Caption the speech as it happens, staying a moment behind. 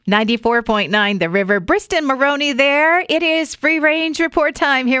94.9 The River. Briston Maroney there. It is free range report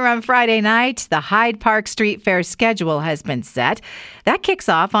time here on Friday night. The Hyde Park Street Fair schedule has been set. That kicks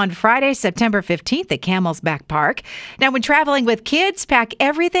off on Friday, September 15th at Camel's Back Park. Now, when traveling with kids, pack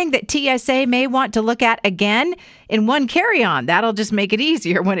everything that TSA may want to look at again in one carry-on. That'll just make it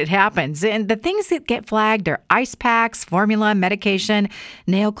easier when it happens. And the things that get flagged are ice packs, formula, medication,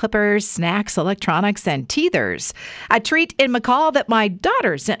 nail clippers, snacks, electronics, and teethers. A treat in McCall that my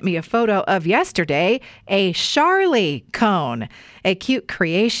daughter sent me a photo of yesterday, a Charlie cone, a cute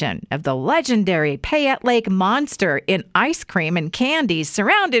creation of the legendary Payette Lake monster in ice cream and candy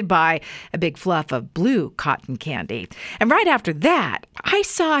surrounded by a big fluff of blue cotton candy. And right after that, I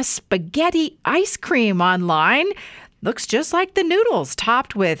saw spaghetti ice cream online. Looks just like the noodles,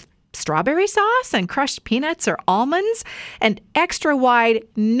 topped with strawberry sauce and crushed peanuts or almonds. And extra wide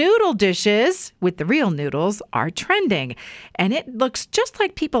noodle dishes with the real noodles are trending. And it looks just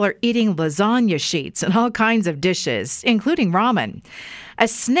like people are eating lasagna sheets and all kinds of dishes, including ramen. A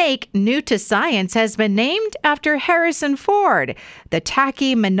snake new to science has been named after Harrison Ford. The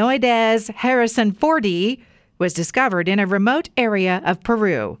Tachymonoides harrisonfordi was discovered in a remote area of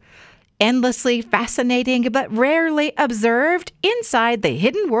Peru. Endlessly fascinating but rarely observed inside the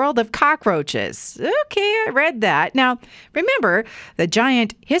hidden world of cockroaches. Okay, I read that. Now, remember, the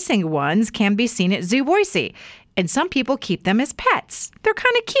giant hissing ones can be seen at Zoo Boise, and some people keep them as pets. They're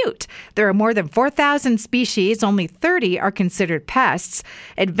kind of cute. There are more than 4,000 species. Only 30 are considered pests.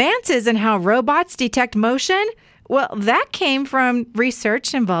 Advances in how robots detect motion? Well, that came from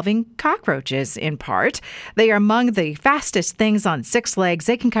research involving cockroaches, in part. They are among the fastest things on 6 legs.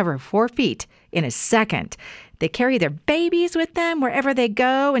 They can cover 4 feet in a second. They carry their babies with them wherever they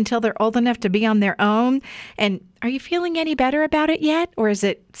go until they're old enough to be on their own. And are you feeling any better about it yet? Or is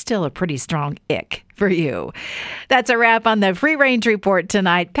it still a pretty strong ick for you? That's a wrap on the Free Range Report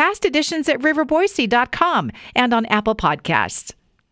tonight. Past editions at riverboise.com and on Apple Podcasts.